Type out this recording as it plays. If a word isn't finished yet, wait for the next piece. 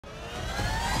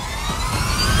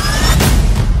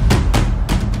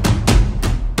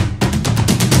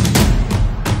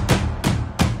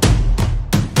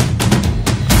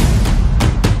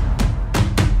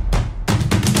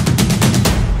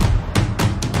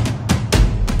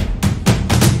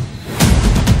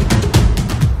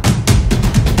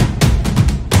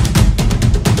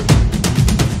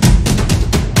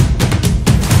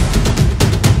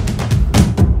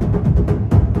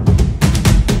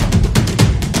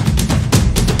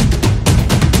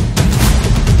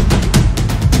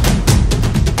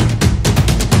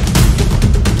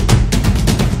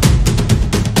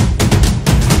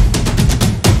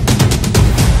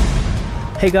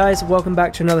Hey guys, welcome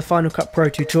back to another Final Cut Pro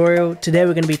tutorial. Today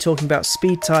we're going to be talking about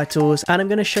speed titles, and I'm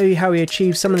going to show you how we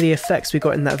achieve some of the effects we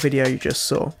got in that video you just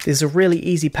saw. This is a really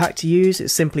easy pack to use.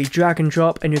 It's simply drag and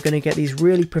drop and you're going to get these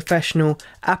really professional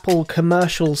Apple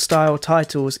commercial style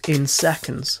titles in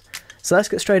seconds. So let's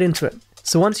get straight into it.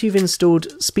 So once you've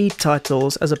installed speed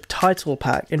titles as a title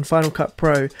pack in Final Cut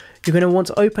Pro, you're going to want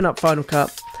to open up Final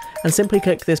Cut and simply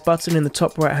click this button in the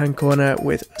top right hand corner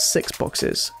with 6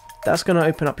 boxes. That's going to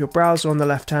open up your browser on the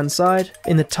left hand side.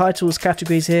 In the titles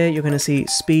categories here, you're going to see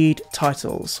speed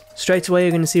titles. Straight away, you're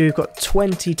going to see we've got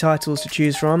 20 titles to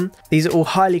choose from. These are all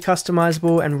highly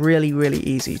customizable and really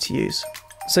easy to use.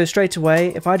 So straight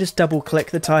away, if I just double click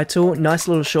the title, nice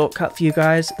little shortcut for you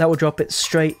guys, that will drop it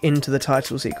straight into the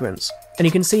title sequence. And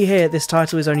you can see here, this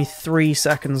title is only 3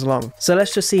 seconds long. So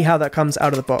let's just see how that comes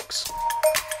out of the box.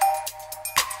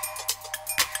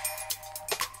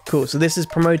 Cool, so this is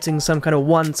promoting some kind of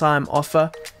one-time offer.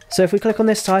 So if we click on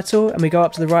this title and we go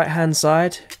up to the right hand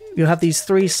side, you'll have these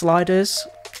 3 sliders.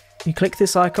 You click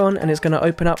this icon and it's going to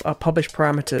open up our publish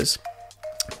parameters.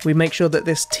 We make sure that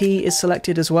this T is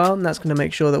selected as well, and that's going to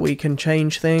make sure that we can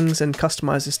change things and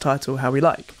customize this title how we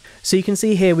like. So you can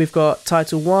see here we've got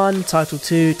title 1, title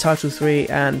 2, title 3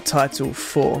 and title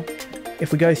 4.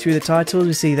 If we go through the titles,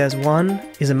 we see there's 1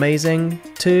 is amazing,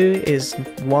 2 is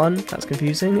 1, that's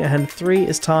confusing, and 3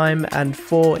 is time, and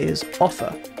 4 is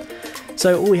offer.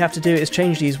 So all we have to do is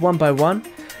change these one by one.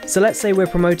 So let's say we're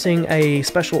promoting a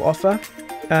special offer,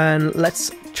 and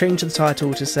let's change the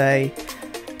title to say,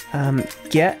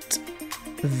 get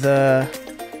the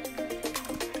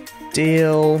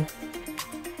deal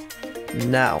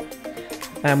now.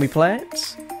 And we play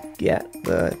it, get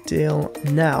the deal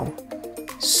now.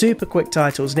 Super quick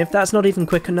titles, and if that's not even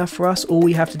quick enough for us, all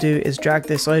we have to do is drag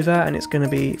this over and it's going to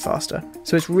be faster.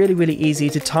 So it's really easy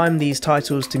to time these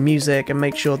titles to music and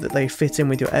make sure that they fit in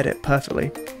with your edit perfectly.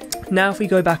 Now if we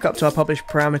go back up to our publish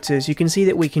parameters, you can see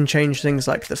that we can change things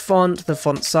like the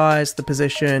font size, the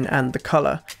position and the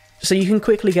color. So you can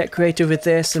quickly get creative with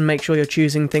this and make sure you're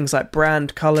choosing things like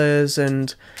brand colors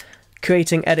and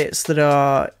creating edits that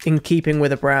are in keeping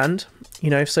with a brand. You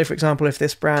know, so for example, if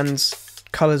this brand's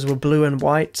colors were blue and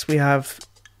white, we have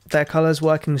their colors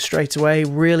working straight away,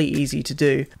 really easy to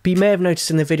do. But you may have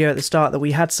noticed in the video at the start that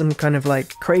we had some kind of like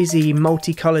crazy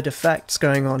multicolored effects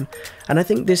going on, and I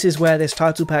think this is where this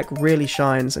title pack really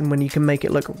shines, and when you can make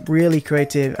it look really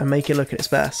creative and make it look at its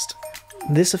best.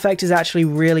 This effect is actually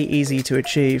really easy to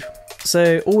achieve.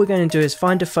 So all we're going to do is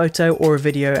find a photo or a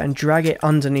video and drag it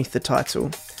underneath the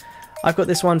title. I've got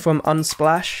this one from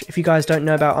Unsplash. If you guys don't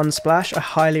know about Unsplash, I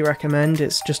highly recommend.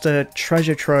 It's just a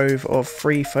treasure trove of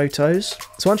free photos.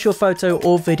 So once your photo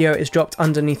or video is dropped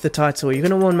underneath the title, you're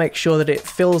going to want to make sure that it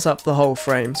fills up the whole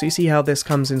frame. So you see how this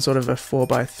comes in sort of a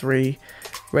 4:3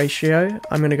 ratio.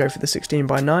 I'm going to go for the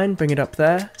 16:9, bring it up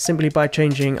there, simply by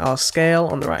changing our scale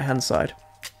on the right hand side.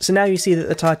 So now you see that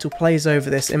the title plays over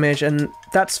this image, and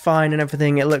that's fine and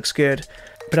everything, it looks good.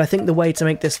 But I think the way to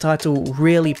make this title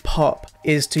really pop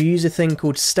is to use a thing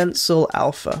called Stencil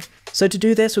Alpha. So to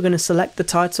do this, we're going to select the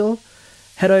title,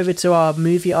 head over to our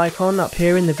movie icon up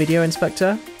here in the video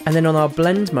inspector, and then on our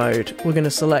blend mode, we're going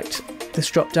to select this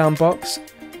drop down box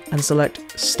and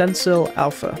select Stencil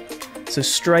Alpha. So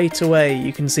straight away,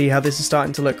 you can see how this is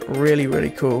starting to look really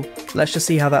cool. Let's just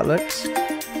see how that looks.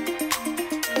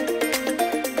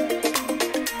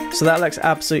 So that looks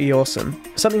absolutely awesome.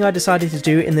 Something I decided to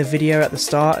do in the video at the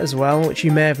start as well, which you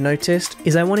may have noticed,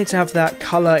 is I wanted to have that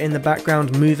color in the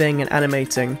background moving and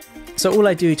animating. So all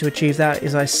I do to achieve that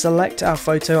is I select our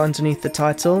photo underneath the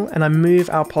title and I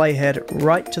move our playhead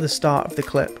right to the start of the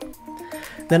clip.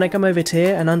 Then I come over to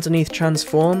here and underneath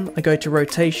transform, I go to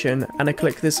rotation and I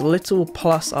click this little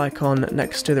plus icon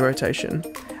next to the rotation.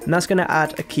 And that's going to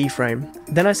add a keyframe.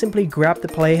 Then I simply grab the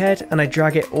playhead and I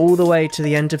drag it all the way to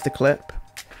the end of the clip.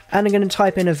 And I'm going to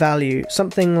type in a value,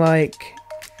 something like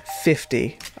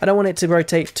 50. I don't want it to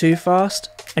rotate too fast.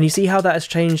 And you see how that has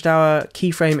changed our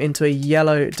keyframe into a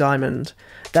yellow diamond.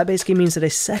 That basically means that a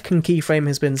second keyframe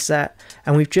has been set,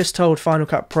 and we've just told Final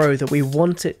Cut Pro that we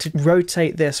want it to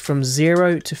rotate this from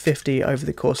 0 to 50 over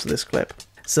the course of this clip.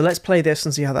 So let's play this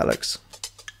and see how that looks.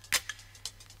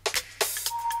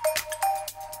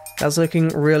 That's looking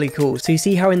really cool. So you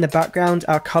see how in the background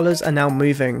our colors are now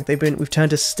moving. We've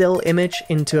turned a still image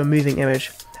into a moving image.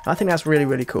 I think that's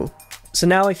really cool. So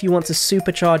now if you want to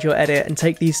supercharge your edit and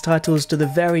take these titles to the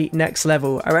very next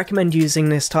level, I recommend using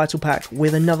this title pack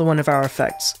with another one of our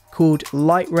effects called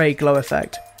Light Ray Glow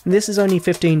Effect. This is only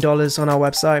 $15 on our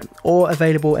website, or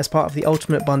available as part of the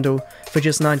Ultimate Bundle for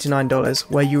just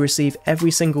 $99, where you receive every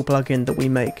single plugin that we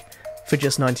make for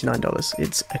just $99.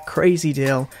 It's a crazy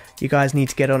deal. You guys need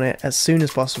to get on it as soon as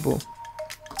possible.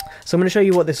 So I'm going to show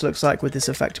you what this looks like with this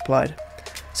effect applied.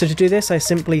 So to do this, I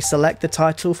simply select the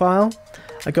title file.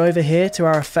 I go over here to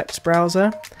our effects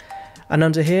browser, and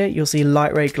under here you'll see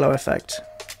light ray glow effect.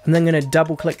 I'm then going to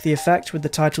double click the effect with the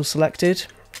title selected.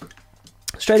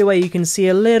 Straight away you can see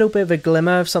a little bit of a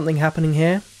glimmer of something happening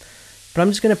here, but I'm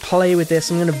just going to play with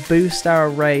this. I'm going to boost our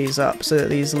rays up so that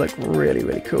these look really,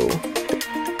 really cool.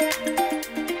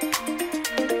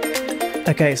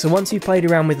 Okay, so once you've played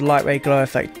around with light ray glow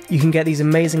effect, you can get these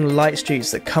amazing light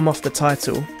streaks that come off the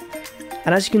title.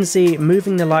 And as you can see,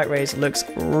 moving the light rays looks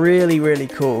really, really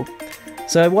cool.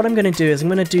 So what I'm going to do is I'm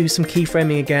going to do some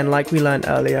keyframing again like we learned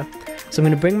earlier. So I'm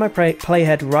going to bring my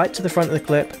playhead right to the front of the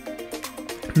clip,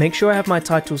 make sure I have my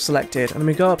title selected, and I'm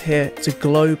going to go up here to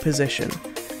glow position.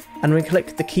 And I'm going to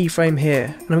click the keyframe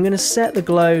here, and I'm going to set the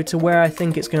glow to where I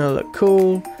think it's going to look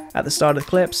cool at the start of the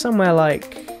clip, somewhere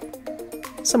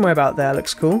about there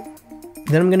looks cool.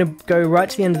 Then I'm going to go right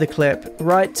to the end of the clip,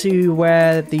 right to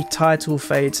where the title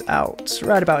fades out,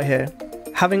 right about here.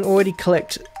 Having already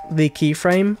clicked the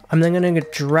keyframe, I'm then going to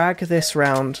drag this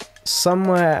round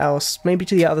somewhere else, maybe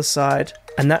to the other side,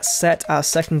 and that's set our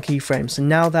second keyframe. So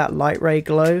now that light ray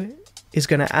glow is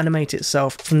going to animate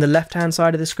itself from the left hand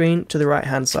side of the screen to the right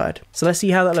hand side. So let's see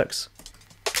how that looks.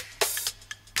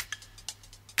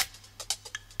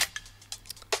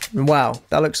 Wow,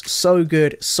 that looks so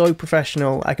good, so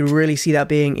professional. I could really see that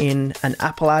being in an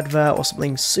Apple advert or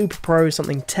something super pro,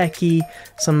 something techie,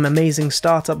 some amazing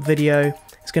startup video.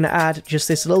 It's going to add just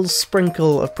this little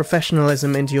sprinkle of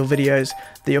professionalism into your videos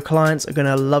that your clients are going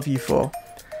to love you for.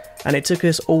 And it took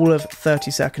us all of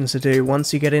 30 seconds to do.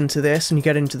 Once you get into this and you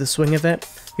get into the swing of it,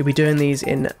 you'll be doing these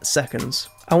in seconds.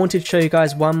 I wanted to show you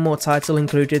guys one more title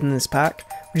included in this pack,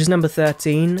 which is number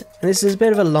 13, and this is a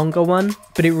bit of a longer one,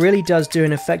 but it really does do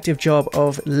an effective job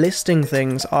of listing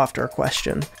things after a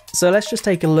question. So let's just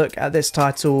take a look at this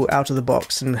title out of the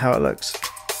box and how it looks.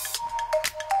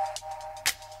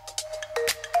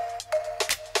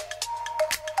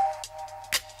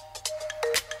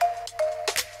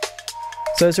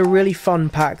 So it's a really fun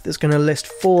pack that's going to list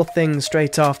 4 things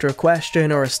straight after a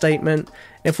question or a statement.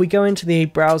 If we go into the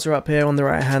browser up here on the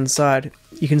right hand side,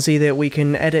 you can see that we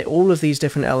can edit all of these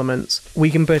different elements. We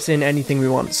can put in anything we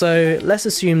want. So let's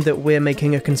assume that we're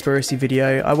making a conspiracy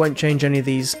video. I won't change any of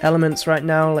these elements right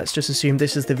now. Let's just assume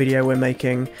this is the video we're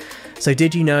making. So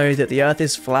did you know that the Earth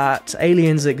is flat,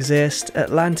 aliens exist,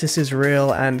 Atlantis is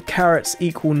real, and carrots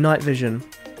equal night vision?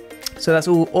 So that's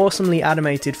all awesomely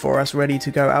animated for us, ready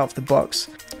to go out of the box.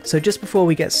 So just before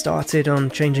we get started on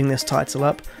changing this title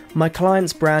up, my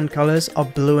client's brand colours are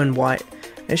blue and white.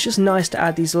 It's just nice to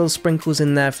add these little sprinkles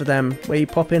in there for them, where you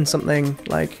pop in something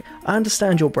like, I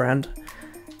understand your brand.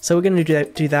 So we're going to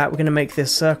do that, we're going to make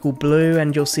this circle blue,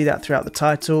 and you'll see that throughout the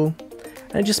title.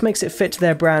 And it just makes it fit to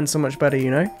their brand so much better,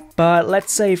 you know? But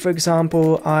let's say, for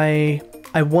example, I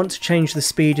want to change the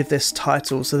speed of this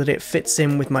title so that it fits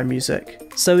in with my music.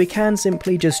 So we can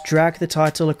simply just drag the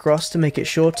title across to make it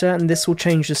shorter, and this will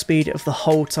change the speed of the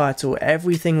whole title.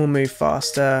 Everything will move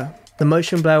faster, the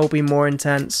motion blur will be more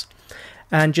intense,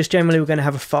 and just generally we're going to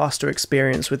have a faster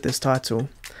experience with this title.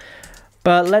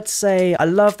 But let's say I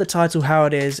love the title how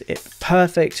it is, it's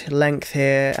perfect length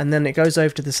here, and then it goes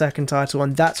over to the second title,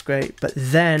 and that's great, but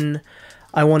then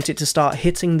I want it to start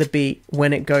hitting the beat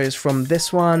when it goes from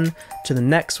this one to the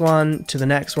next one to the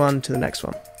next one to the next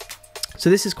one. So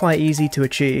this is quite easy to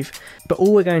achieve, but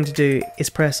all we're going to do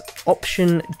is press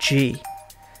Option G,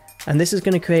 and this is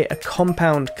going to create a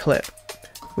compound clip.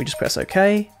 We just press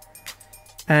OK,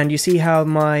 and you see how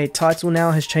my title now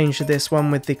has changed to this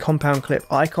one with the compound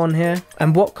clip icon here.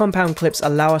 And what compound clips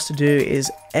allow us to do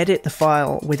is edit the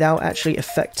file without actually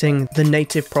affecting the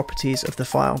native properties of the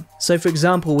file. So for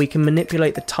example, we can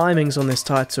manipulate the timings on this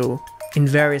title in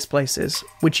various places,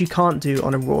 which you can't do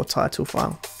on a raw title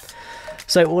file.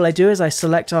 So all I do is I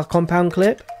select our compound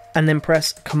clip and then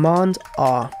press Command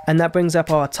R, and that brings up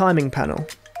our timing panel.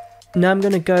 Now I'm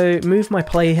going to go move my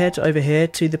playhead over here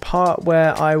to the part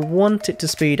where I want it to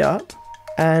speed up,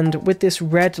 and with this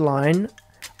red line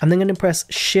I'm then going to press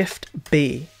Shift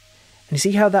B, and you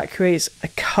see how that creates a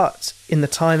cut in the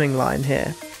timing line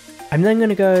here. I'm then going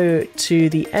to go to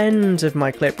the end of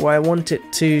my clip where I want it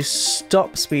to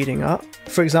stop speeding up.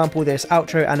 For example, this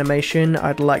outro animation,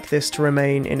 I'd like this to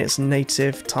remain in its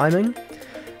native timing.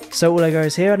 So all I go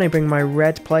is here and I bring my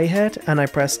red playhead and I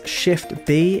press Shift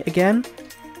B again,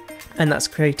 and that's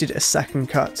created a second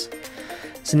cut.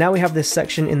 So now we have this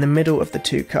section in the middle of the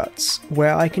two cuts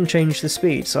where I can change the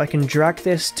speed. So I can drag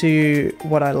this to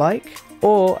what I like,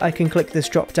 Or I can click this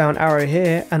drop down arrow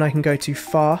here and I can go to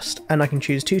fast and I can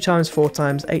choose 2 times, 4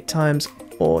 times, 8 times,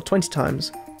 or 20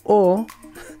 times. Or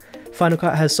Final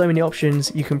Cut has so many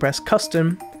options, you can press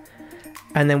custom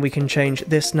and then we can change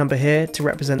this number here to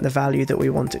represent the value that we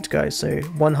want it to go. So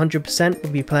 100% will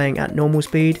be playing at normal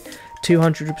speed,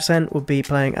 200% will be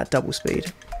playing at double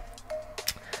speed.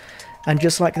 And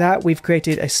just like that, we've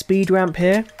created a speed ramp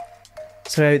here.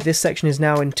 So this section is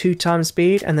now in 2 times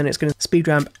speed, and then it's going to speed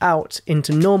ramp out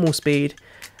into normal speed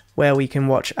where we can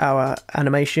watch our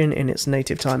animation in its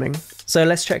native timing. So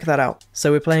let's check that out.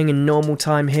 So we're playing in normal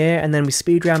time here, and then we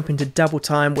speed ramp into double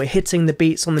time. We're hitting the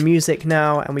beats on the music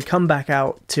now, and we come back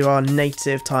out to our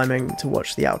native timing to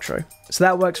watch the outro. So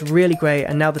that works really great,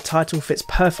 and now the title fits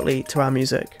perfectly to our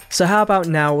music. So how about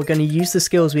now we're going to use the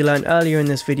skills we learned earlier in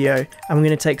this video, and we're going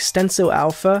to take Stencil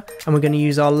Alpha, and we're going to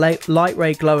use our light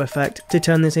ray glow effect to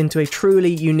turn this into a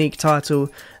truly unique title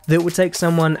that would take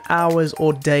someone hours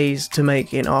or days to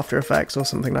make in After Effects or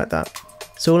something like that.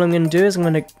 So all I'm going to do is I'm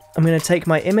going to take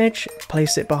my image,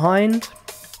 place it behind,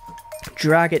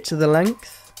 drag it to the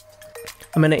length.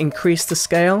 I'm going to increase the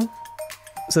scale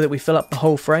so that we fill up the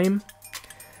whole frame.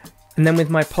 And then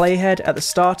with my playhead at the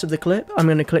start of the clip, I'm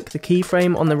going to click the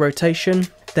keyframe on the rotation.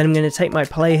 Then I'm going to take my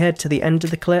playhead to the end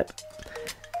of the clip,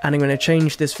 and I'm going to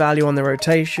change this value on the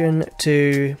rotation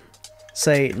to,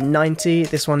 say, 90.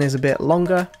 This one is a bit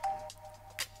longer.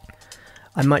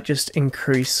 I might just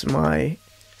increase my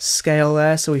scale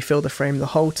there so we fill the frame the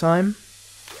whole time.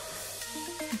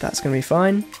 That's going to be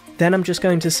fine. Then I'm just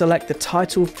going to select the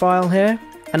title file here,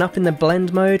 and up in the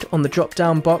blend mode on the drop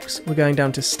down box, we're going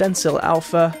down to Stencil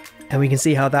Alpha, and we can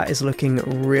see how that is looking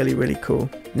really, really cool.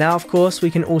 Now, of course, we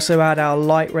can also add our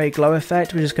light ray glow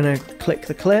effect. We're just going to click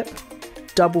the clip,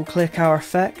 double click our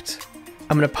effect.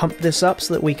 I'm going to pump this up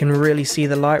so that we can really see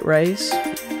the light rays.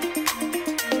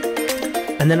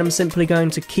 And then I'm simply going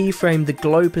to keyframe the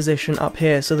glow position up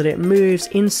here so that it moves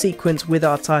in sequence with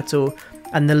our title,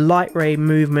 and the light ray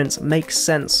movements make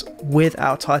sense with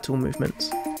our title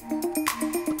movements.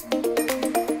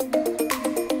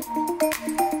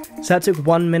 So that took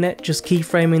 1 minute, just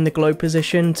keyframing the glow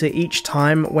position to each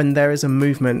time when there is a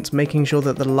movement, making sure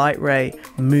that the light ray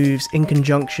moves in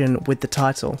conjunction with the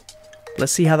title.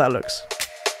 Let's see how that looks.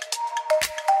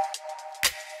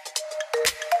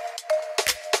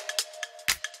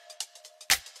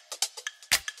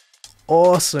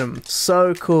 Awesome,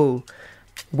 so cool.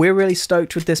 We're really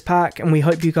stoked with this pack, and we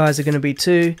hope you guys are going to be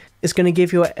too. It's going to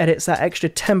give your edits that extra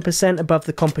 10% above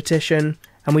the competition,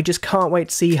 and we just can't wait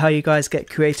to see how you guys get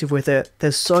creative with it.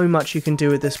 There's so much you can do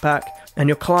with this pack, and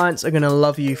your clients are going to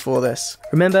love you for this.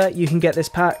 Remember, you can get this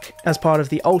pack as part of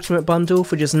the Ultimate Bundle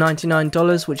for just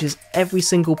 $99, which is every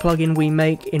single plugin we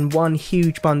make in one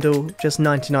huge bundle, just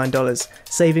 $99,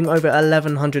 saving over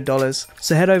 $1,100.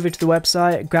 So head over to the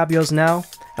website, grab yours now,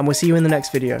 and we'll see you in the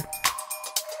next video.